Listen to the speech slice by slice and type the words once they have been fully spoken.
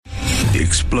The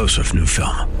explosive new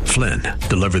film, Flynn,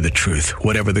 deliver the truth,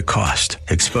 whatever the cost,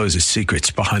 exposes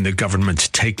secrets behind the government's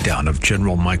takedown of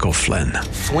General Michael Flynn.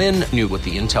 Flynn knew what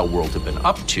the intel world had been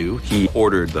up to. He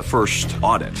ordered the first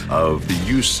audit of the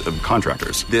use of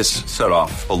contractors. This set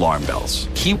off alarm bells.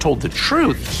 He told the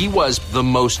truth. He was the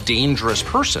most dangerous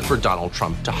person for Donald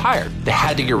Trump to hire. They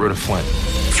had to get rid of Flynn.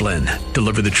 Flynn,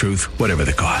 deliver the truth, whatever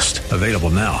the cost. Available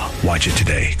now. Watch it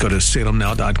today. Go to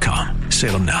salemnow.com.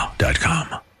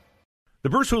 salemnow.com. The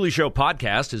Bruce Hooley Show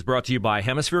podcast is brought to you by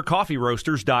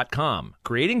HemisphereCoffeeRoasters.com.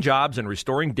 Creating jobs and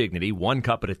restoring dignity one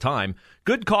cup at a time.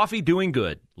 Good coffee doing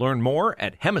good. Learn more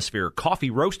at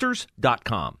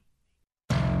HemisphereCoffeeRoasters.com.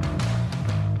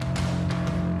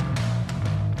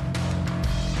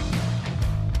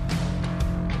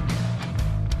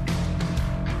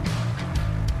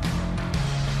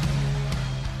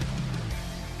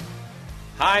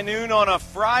 High noon on a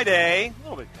Friday, a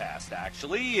little bit past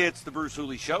actually. It's the Bruce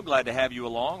Hooley Show. Glad to have you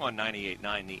along on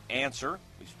 98.9 The Answer.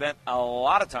 We've spent a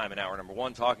lot of time in hour number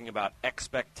one talking about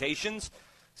expectations.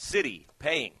 City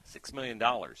paying $6 million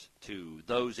to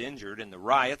those injured in the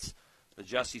riots, the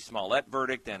Jussie Smollett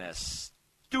verdict, and a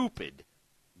stupid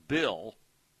bill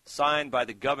signed by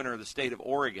the governor of the state of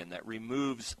Oregon that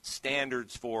removes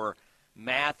standards for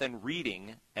math and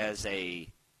reading as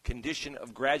a condition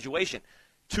of graduation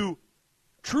to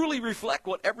truly reflect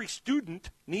what every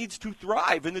student needs to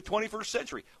thrive in the 21st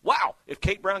century. Wow, if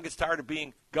Kate Brown gets tired of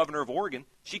being governor of Oregon,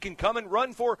 she can come and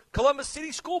run for Columbus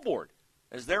City School Board,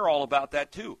 as they're all about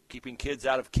that too, keeping kids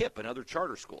out of KIPP and other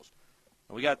charter schools.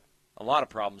 And we got a lot of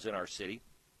problems in our city,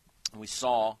 and we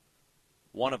saw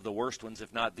one of the worst ones,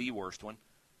 if not the worst one,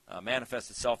 manifest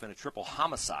itself in a triple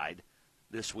homicide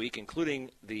this week,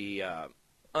 including the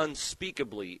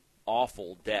unspeakably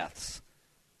awful deaths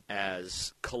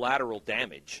as collateral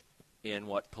damage in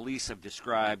what police have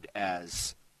described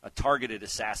as a targeted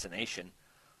assassination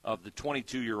of the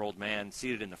 22-year-old man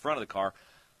seated in the front of the car.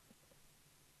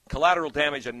 Collateral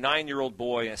damage, a 9-year-old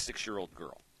boy and a 6-year-old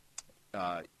girl.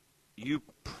 You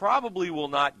probably will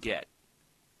not get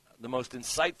the most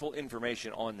insightful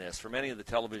information on this from any of the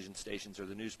television stations or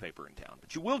the newspaper in town,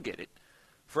 but you will get it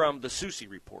from the Sussi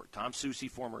report. Tom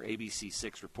Sussi, former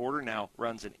ABC6 reporter, now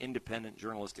runs an independent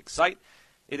journalistic site.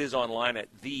 It is online at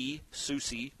the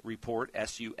Sussi Report,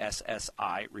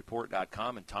 S-U-S-S-I,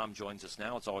 report.com, and Tom joins us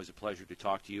now. It's always a pleasure to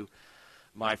talk to you,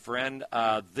 my friend.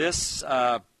 This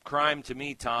crime to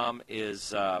me, Tom,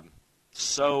 is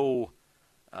so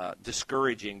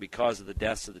discouraging because of the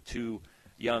deaths of the two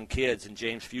young kids, and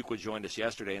James Fuqua joined us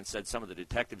yesterday and said some of the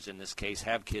detectives in this case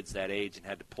have kids that age and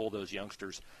had to pull those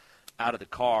youngsters out of the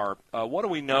car. What do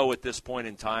we know at this point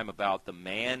in time about the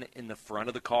man in the front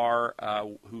of the car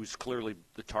who's clearly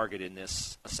the target in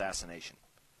this assassination?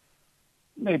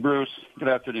 Hey, Bruce. Good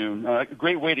afternoon. A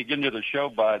great way to get into the show,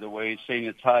 by the way, saying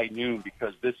it's high noon,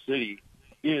 because this city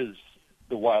is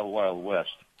the Wild, Wild West.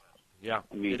 Yeah,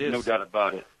 I mean, it is. No doubt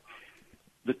about it.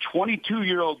 The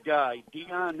 22-year-old guy,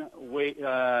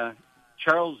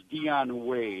 Charles Dion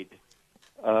Wade,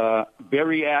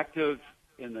 very active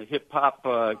in the hip-hop,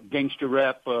 gangster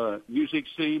rap music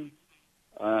scene.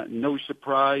 No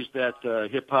surprise that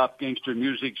hip-hop gangster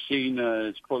music scene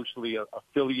is closely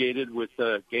affiliated with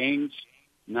gangs,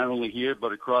 not only here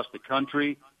but across the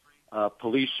country.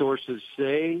 Police sources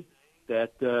say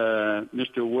that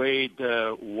Mr. Wade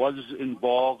was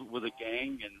involved with a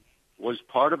gang and was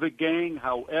part of a gang.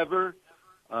 However,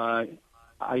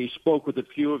 I spoke with a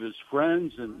few of his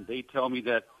friends, and they tell me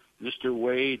that Mr.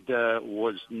 Wade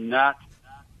was not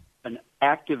an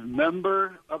active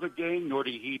member of a gang, nor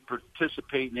did he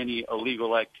participate in any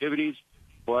illegal activities,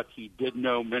 but he did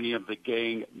know many of the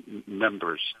gang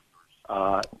members.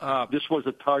 This was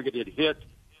a targeted hit.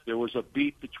 There was a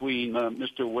beef between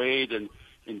Mr. Wade and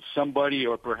somebody,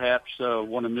 or perhaps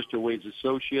one of Mr. Wade's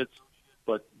associates,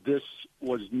 but this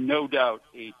was no doubt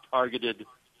a targeted,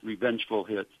 revengeful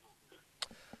hit.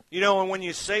 You know, and when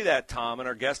you say that, Tom, and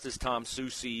our guest is Tom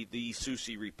Sussi, the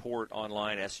Sussi Report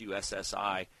online,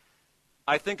 S-U-S-S-I,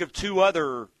 I think of two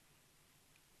other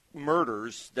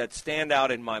murders that stand out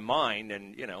in my mind,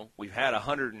 and, you know, we've had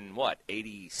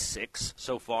 86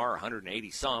 so far,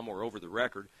 180 some, we're over the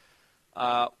record.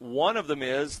 One of them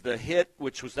is the hit,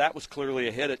 that was clearly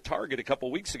a hit at Target a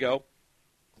couple weeks ago.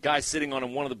 Guy sitting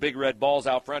on one of the big red balls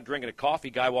out front drinking a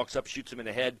coffee. Guy walks up, shoots him in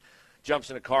the head,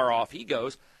 jumps in a car, off he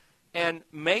goes. And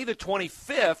May the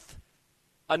 25th,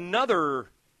 another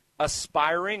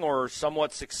aspiring or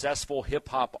somewhat successful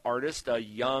hip-hop artist, a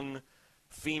young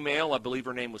female, I believe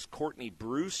her name was Courtney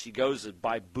Bruce. She goes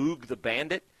by Boog the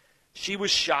Bandit. She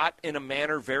was shot in a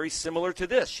manner very similar to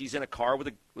this. She's in a car with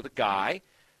a guy.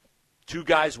 Two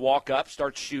guys walk up,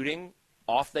 start shooting.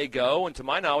 off they go. And to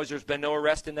my knowledge, there's been no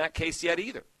arrest in that case yet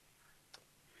either.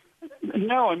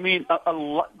 No, I mean,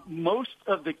 most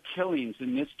of the killings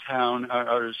in this town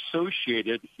are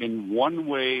associated in one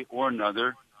way or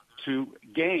another to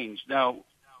gangs. Now,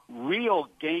 real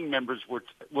gang members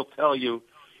will tell you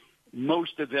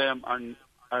most of them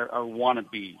are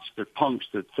wannabes. They're punks.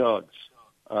 They're thugs.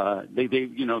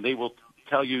 They will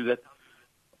tell you that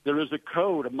there is a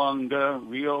code among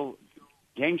real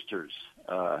gangsters,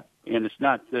 and it's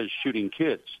not shooting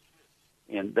kids.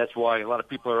 And that's why a lot of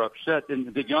people are upset.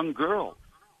 And the young girl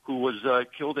who was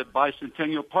killed at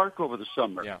Bicentennial Park over the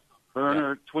summer, her and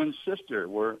her twin sister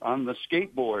were on the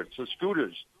skateboards or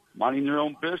scooters, minding their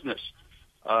own business.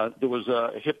 There was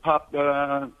a hip-hop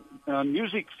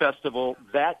music festival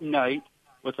that night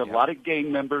with a lot of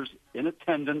gang members in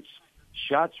attendance.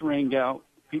 Shots rang out,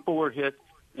 people were hit,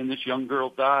 and this young girl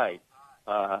died.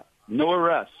 No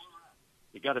arrests.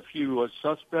 They got a few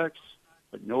suspects,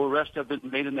 but no arrests have been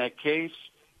made in that case.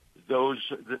 Again,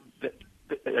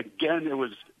 it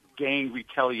was gang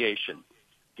retaliation.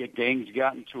 Gangs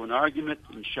got into an argument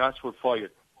and shots were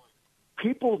fired.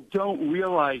 People don't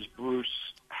realize,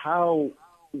 Bruce, how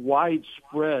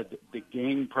widespread the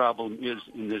gang problem is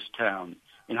in this town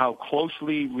and how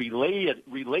closely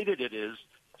related it is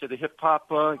to the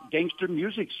hip-hop gangster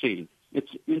music scene.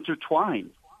 It's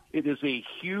intertwined. It is a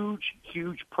huge,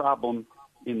 huge problem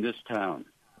in this town.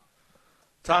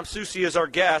 Tom Sussi is our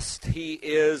guest. He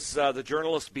is the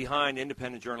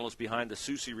independent journalist behind the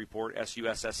Sussi Report,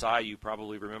 SUSSI. You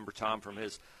probably remember Tom from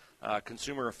his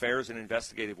consumer affairs and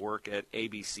investigative work at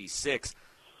ABC6.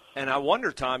 And I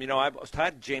wonder, Tom, I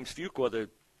had James Fuqua, the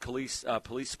police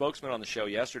spokesman, on the show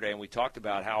yesterday, and we talked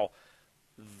about how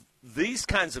these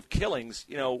kinds of killings,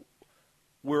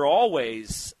 we're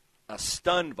always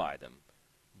stunned by them,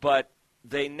 but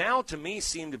they now, to me,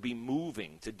 seem to be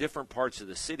moving to different parts of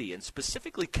the city, and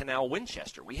specifically Canal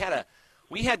Winchester. We had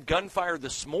gunfire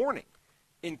this morning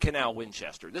in Canal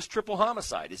Winchester. This triple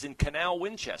homicide is in Canal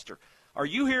Winchester. Are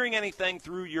you hearing anything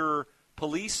through your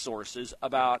police sources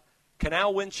about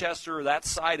Canal Winchester, or that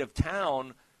side of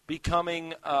town,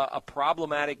 becoming a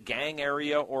problematic gang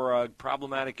area or a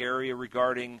problematic area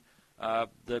regarding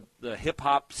the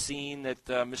hip-hop scene that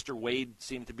Mr. Wade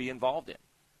seemed to be involved in?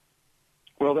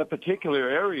 Well, that particular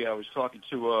area, I was talking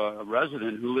to a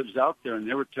resident who lives out there, and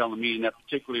they were telling me in that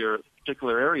particular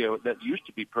area that used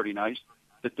to be pretty nice,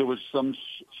 that there was some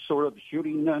sort of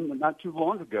shooting not too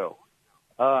long ago.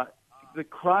 The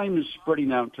crime is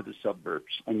spreading out to the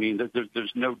suburbs. I mean,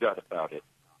 there's no doubt about it.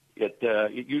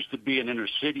 It used to be an inner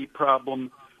city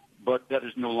problem, but that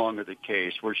is no longer the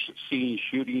case. We're seeing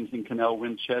shootings in Canal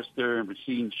Winchester, and we're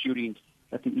seeing shootings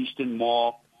at the Easton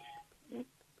Mall.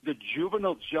 The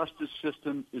juvenile justice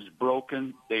system is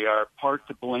broken. They are part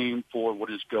to blame for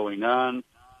what is going on.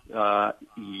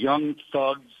 Young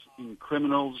thugs and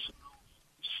criminals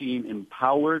seem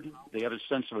empowered. They have a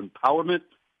sense of empowerment,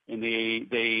 and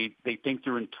they think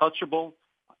they're untouchable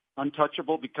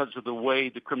because of the way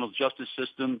the criminal justice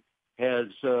system has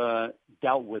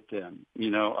dealt with them.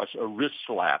 A wrist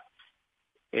slap.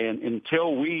 And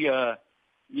until we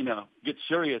get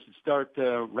serious and start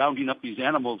rounding up these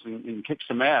animals and kick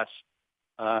some ass,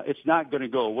 it's not going to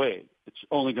go away. It's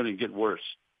only going to get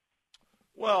worse.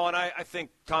 Well, and I think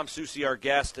Tom Sussi, our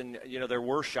guest, and, there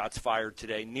were shots fired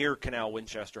today near Canal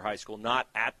Winchester High School, not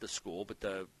at the school, but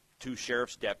the two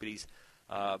sheriff's deputies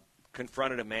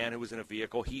confronted a man who was in a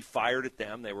vehicle. He fired at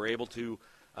them. They were able to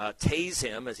tase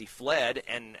him as he fled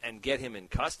and get him in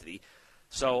custody.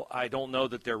 So I don't know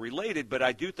that they're related, but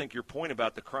I do think your point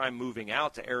about the crime moving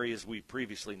out to areas we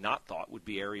previously not thought would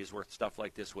be areas where stuff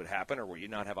like this would happen or where you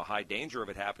not have a high danger of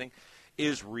it happening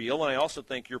is real. And I also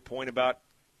think your point about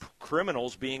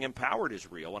criminals being empowered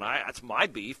is real. And that's my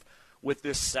beef with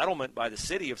this settlement by the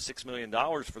city of $6 million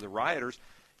for the rioters.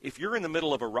 If you're in the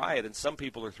middle of a riot and some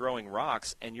people are throwing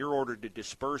rocks and you're ordered to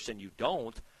disperse and you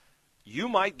don't, you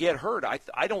might get hurt.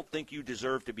 I don't think you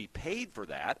deserve to be paid for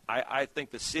that. I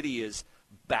think the city is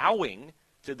bowing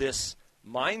to this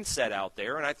mindset out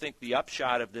there, and I think the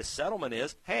upshot of this settlement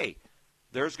is, hey,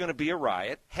 there's going to be a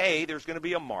riot. Hey, there's going to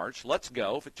be a march. Let's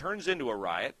go. If it turns into a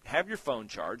riot, have your phone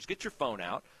charged. Get your phone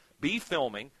out. Be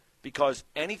filming, because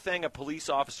anything a police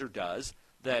officer does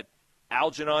that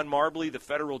Algernon Marbley, the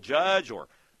federal judge, or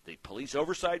the Police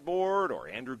Oversight Board, or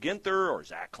Andrew Ginther, or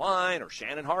Zach Klein, or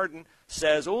Shannon Hardin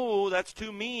says, oh, that's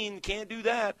too mean, can't do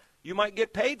that, you might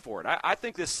get paid for it. I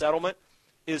think this settlement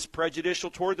is prejudicial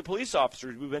toward the police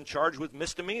officers who've been charged with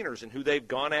misdemeanors and who they've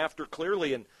gone after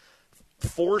clearly and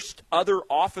forced other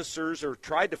officers or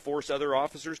tried to force other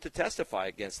officers to testify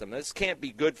against them. This can't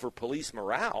be good for police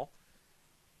morale.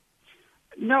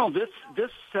 No, this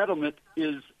settlement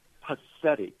is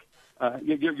pathetic.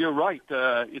 You're right.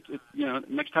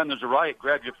 Next time there's a riot,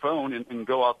 grab your phone and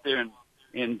go out there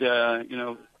and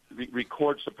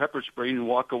record some pepper spray and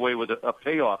walk away with a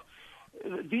payoff.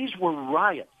 These were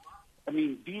riots. I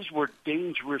mean, these were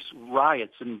dangerous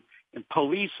riots, and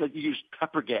police had used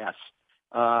pepper gas.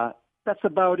 That's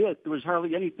about it. There was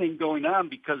hardly anything going on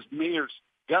because Mayor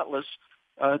Gutless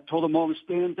told them all to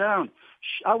stand down.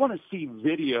 I want to see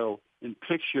video and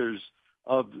pictures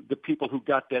of the people who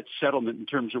got that settlement in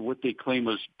terms of what they claim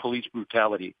was police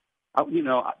brutality.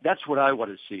 That's what I want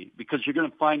to see, because you're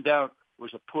going to find out it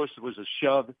was a push, it was a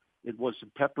shove, it was some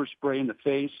pepper spray in the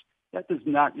face. That does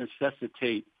not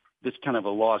necessitate this kind of a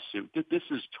lawsuit. This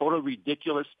is totally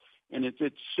ridiculous, and it's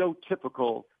so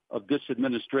typical of this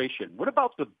administration. What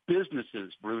about the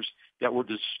businesses, Bruce, that were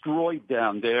destroyed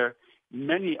down there,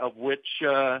 many of which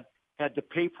had to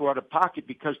pay for out of pocket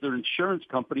because their insurance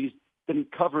companies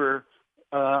didn't cover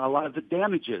a lot of the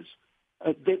damages?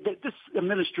 This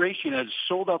administration has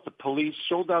sold out the police,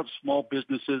 sold out small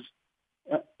businesses.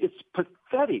 It's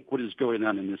pathetic what is going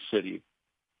on in this city.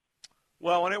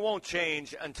 Well, and it won't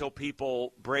change until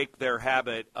people break their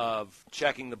habit of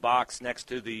checking the box next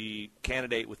to the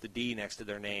candidate with the D next to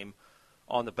their name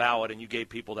on the ballot, and you gave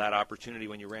people that opportunity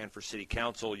when you ran for city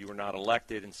council. You were not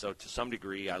elected, and so to some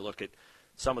degree I look at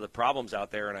some of the problems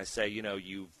out there and I say,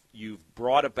 you've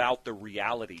brought about the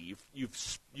reality.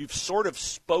 You've sort of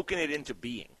spoken it into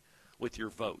being with your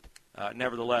vote.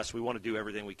 Nevertheless, we want to do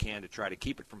everything we can to try to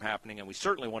keep it from happening, and we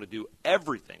certainly want to do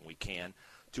everything we can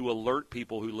to alert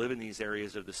people who live in these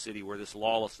areas of the city where this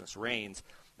lawlessness reigns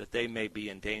that they may be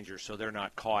in danger so they're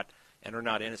not caught and are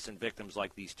not innocent victims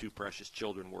like these two precious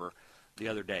children were the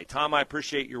other day. Tom, I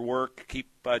appreciate your work. Keep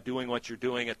doing what you're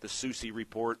doing at the Sussi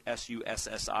Report,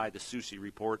 S-U-S-S-I, the Sussi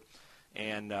Report,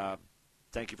 and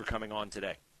thank you for coming on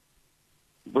today.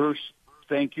 Bruce,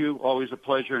 thank you. Always a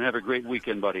pleasure, and have a great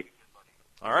weekend, buddy.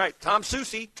 All right, Tom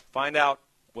Sussi. Find out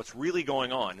what's really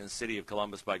going on in the city of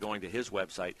Columbus by going to his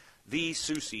website,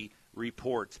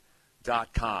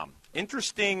 thesussireport.com.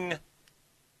 Interesting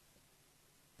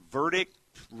verdict,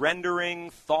 rendering,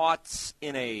 thoughts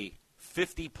in a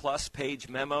 50-plus page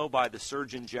memo by the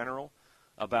Surgeon General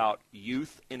about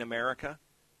youth in America.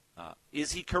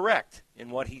 Is he correct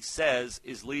in what he says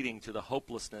is leading to the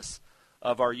hopelessness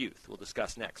of our youth? We'll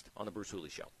discuss next on The Bruce Hooley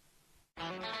Show.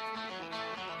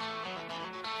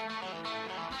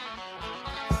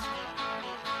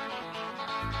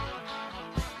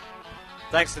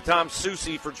 Thanks to Tom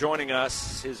Sussi for joining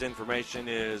us. His information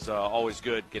is always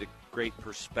good. Get a great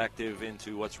perspective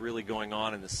into what's really going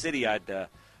on in the city. If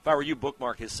I were you,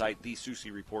 bookmark his site,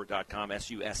 thesussireport.com,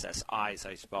 S-U-S-S-I is how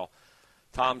you spell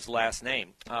Tom's last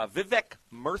name. Vivek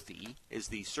Murthy is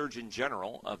the Surgeon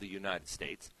General of the United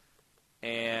States.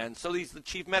 And so he's the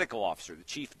chief medical officer, the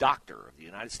chief doctor of the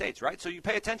United States, right? So you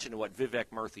pay attention to what Vivek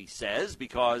Murthy says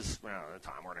because, at the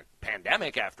time we're in a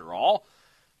pandemic after all.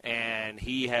 And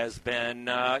he has been,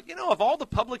 of all the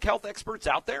public health experts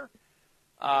out there,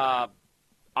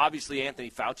 obviously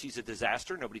Anthony Fauci's a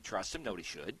disaster. Nobody trusts him. Nobody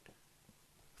should.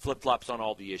 Flip-flops on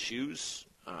all the issues.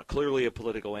 Clearly a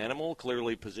political animal,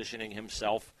 clearly positioning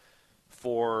himself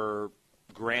for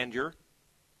grandeur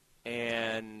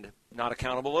and not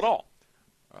accountable at all.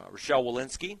 Rochelle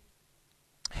Walensky,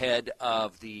 head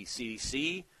of the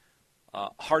CDC,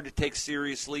 hard to take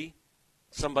seriously.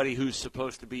 Somebody who's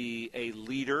supposed to be a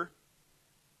leader,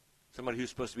 somebody who's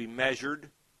supposed to be measured,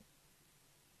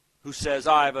 who says,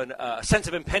 I have a sense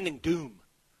of impending doom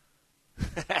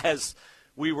as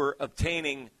we were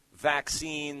obtaining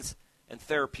vaccines and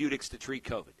therapeutics to treat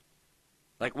COVID.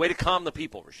 Like, way to calm the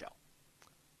people, Rochelle.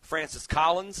 Francis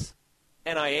Collins,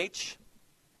 NIH,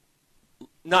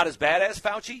 not as bad as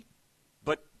Fauci,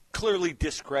 but clearly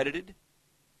discredited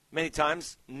many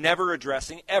times, never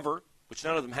addressing, ever, which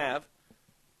none of them have,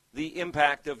 the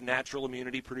impact of natural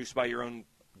immunity produced by your own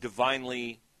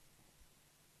divinely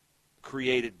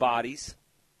created bodies,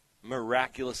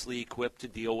 miraculously equipped to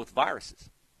deal with viruses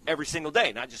every single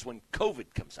day, not just when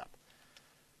COVID comes up.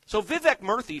 So Vivek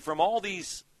Murthy, from all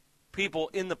these people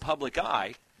in the public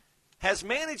eye, has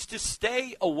managed to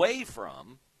stay away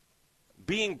from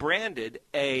being branded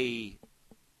a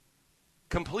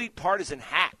complete partisan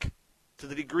hack to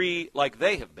the degree like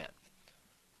they have been.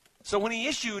 So when he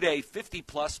issued a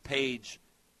 50-plus page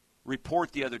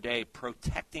report the other day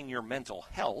protecting your mental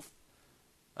health,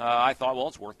 I thought, well,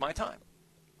 it's worth my time.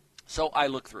 So I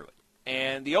looked through it.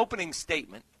 And the opening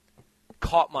statement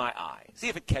caught my eye. See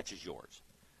if it catches yours.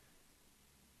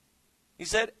 He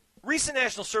said, recent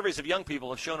national surveys of young people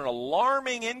have shown an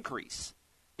alarming increase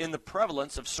in the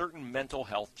prevalence of certain mental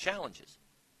health challenges.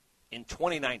 In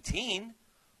 2019,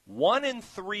 1 in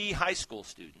 3 high school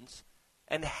students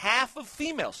and half of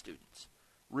female students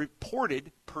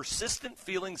reported persistent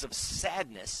feelings of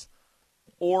sadness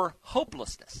or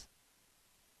hopelessness.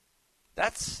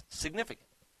 That's significant.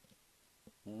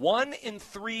 1 in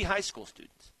 3 high school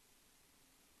students,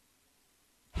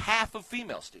 half of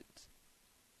female students,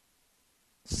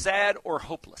 sad or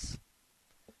hopeless.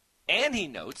 And he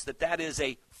notes that that is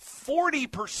a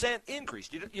 40% increase.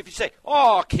 If you say,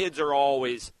 oh, kids are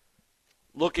always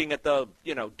looking at the,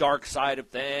 dark side of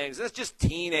things, that's just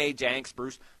teenage angst,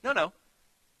 Bruce. No.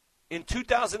 In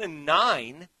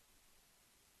 2009,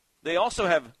 they also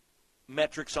have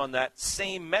metrics on that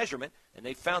same measurement, and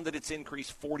they found that it's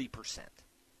increased 40%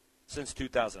 since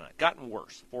 2009. Gotten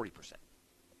worse, 40%.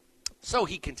 So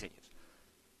he continues.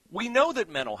 We know that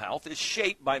mental health is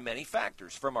shaped by many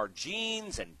factors, from our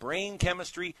genes and brain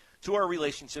chemistry to our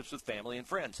relationships with family and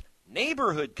friends,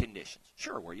 neighborhood conditions,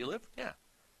 sure, where you live, yeah,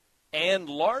 and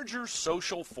larger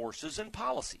social forces and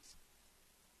policies.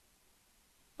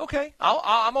 Okay,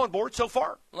 I'm on board so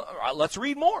far. Let's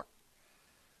read more.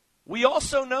 We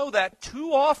also know that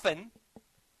too often,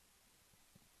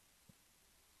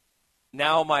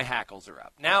 now my hackles are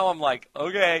up. Now I'm like,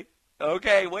 okay,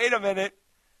 wait a minute.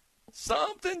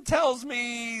 Something tells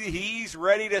me he's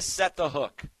ready to set the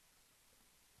hook.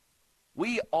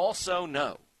 We also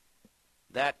know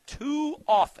that too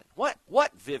often, what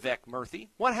Vivek Murthy?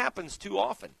 What happens too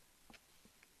often?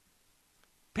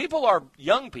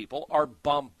 Young people are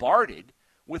bombarded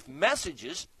with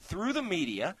messages through the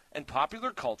media and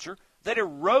popular culture that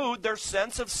erode their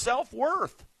sense of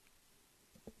self-worth.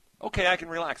 Okay, I can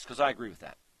relax because I agree with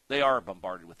that. They are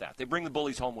bombarded with that. They bring the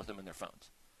bullies home with them in their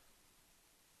phones.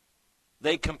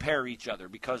 They compare each other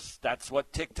because that's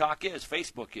what TikTok is,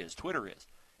 Facebook is, Twitter is.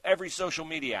 Every social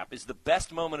media app is the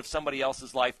best moment of somebody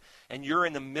else's life, and you're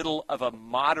in the middle of a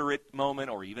moderate moment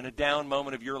or even a down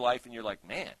moment of your life, and you're like,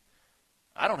 man,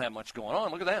 I don't have much going on.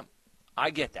 Look at them.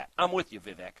 I get that. I'm with you,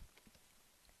 Vivek.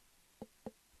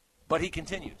 But he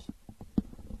continues.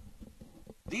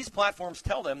 These platforms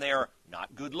tell them they are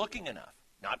not good-looking enough,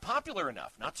 not popular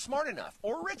enough, not smart enough,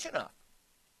 or rich enough.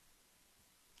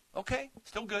 Okay,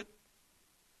 still good.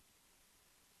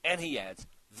 And he adds,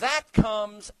 that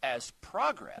comes as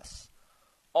progress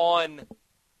on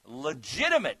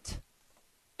legitimate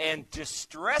and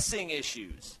distressing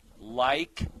issues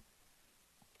like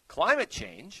climate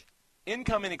change,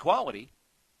 income inequality,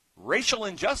 racial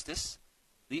injustice,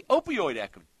 the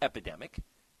opioid epidemic,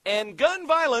 and gun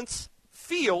violence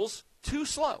feels too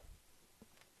slow.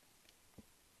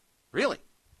 Really?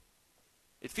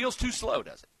 It feels too slow,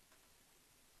 does it?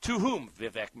 To whom,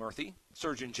 Vivek Murthy,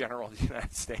 Surgeon General of the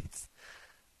United States?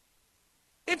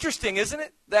 Interesting, isn't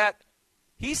it, that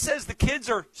he says the kids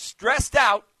are stressed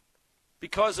out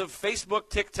because of Facebook,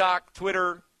 TikTok,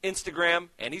 Twitter, Instagram,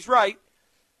 and he's right.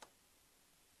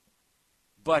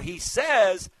 But he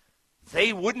says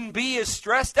they wouldn't be as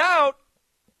stressed out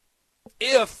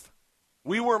if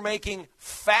we were making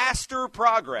faster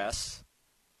progress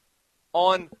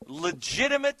on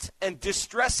legitimate and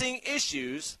distressing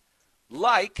issues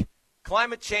like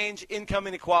climate change, income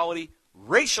inequality,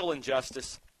 racial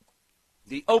injustice,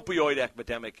 the opioid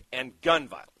epidemic, and gun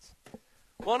violence.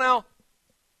 Well, now,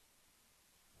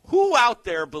 who out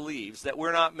there believes that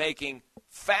we're not making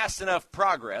fast enough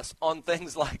progress on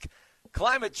things like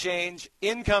climate change,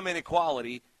 income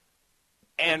inequality,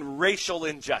 and racial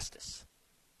injustice?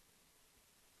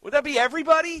 Would that be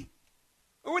everybody?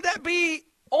 Or would that be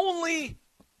only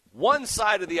one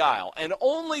side of the aisle and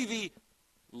only the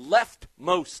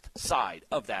leftmost side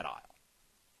of that aisle?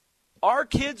 Are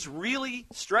kids really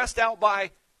stressed out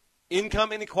by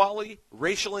income inequality,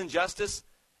 racial injustice,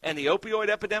 and the opioid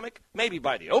epidemic? Maybe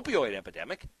by the opioid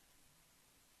epidemic.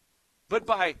 But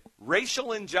by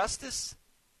racial injustice,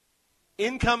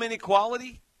 income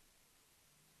inequality,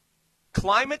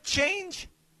 climate change?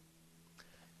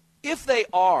 If they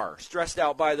are stressed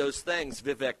out by those things,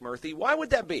 Vivek Murthy, why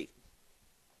would that be?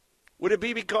 Would it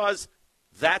be because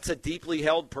that's a deeply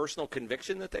held personal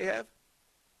conviction that they have?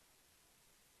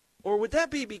 Or would that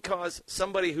be because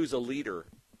somebody who's a leader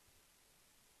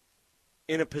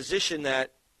in a position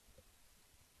that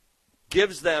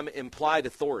gives them implied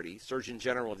authority, Surgeon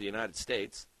General of the United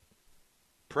States,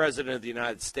 President of the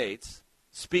United States,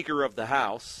 Speaker of the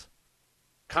House,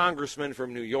 Congressman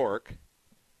from New York,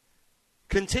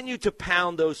 continue to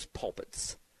pound those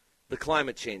pulpits, the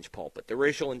climate change pulpit, the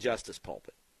racial injustice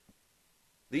pulpit,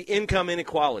 the income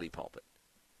inequality pulpit?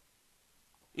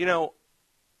 You know,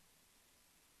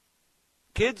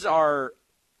 kids are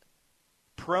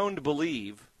prone to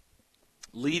believe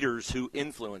leaders who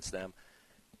influence them,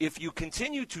 if you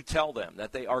continue to tell them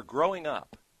that they are growing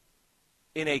up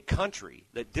in a country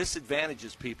that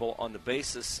disadvantages people on the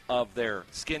basis of their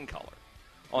skin color,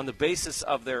 on the basis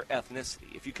of their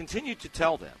ethnicity, if you continue to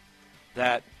tell them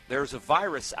that there's a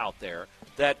virus out there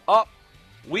that,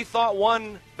 we thought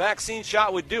one vaccine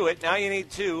shot would do it, now you need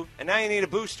 2, and now you need a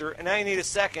booster, and now you need a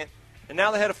second, and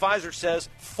now the head of Pfizer says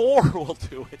 4 will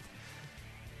do it.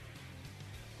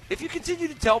 If you continue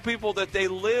to tell people that they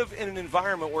live in an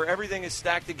environment where everything is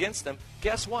stacked against them,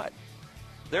 guess what?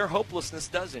 Their hopelessness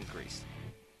does increase.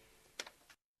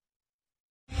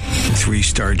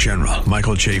 3-star General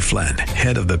Michael J. Flynn,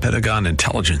 head of the Pentagon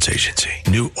Intelligence Agency,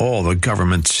 knew all the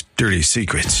government's dirty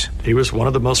secrets. He was one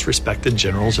of the most respected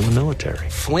generals in the military.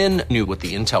 Flynn knew what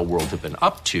the intel world had been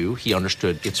up to. He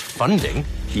understood its funding.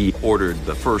 He ordered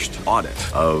the first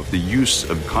audit of the use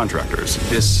of contractors.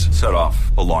 This set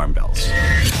off alarm bells.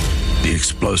 The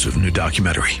explosive new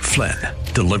documentary, Flynn,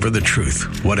 Deliver the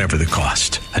Truth, Whatever the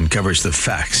Cost, uncovers the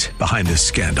facts behind this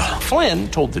scandal. Flynn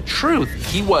told the truth.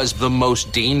 He was the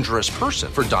most dangerous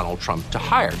person for Donald Trump to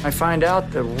hire. I find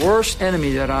out the worst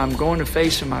enemy that I'm going to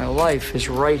face in my life is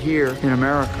right here in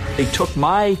America. They took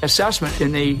my assessment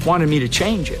and they wanted me to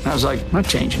change it. And I was like, I'm not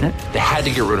changing it. They had to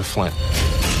get rid of Flynn.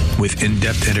 With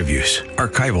in-depth interviews,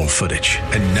 archival footage,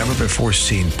 and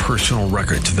never-before-seen personal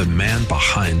records of the man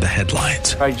behind the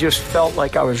headlines. I just felt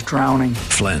like I was drowning.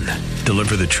 Flynn,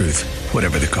 Deliver the Truth,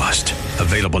 Whatever the Cost.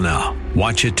 Available now.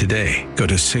 Watch it today. Go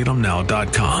to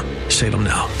salemnow.com.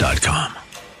 salemnow.com.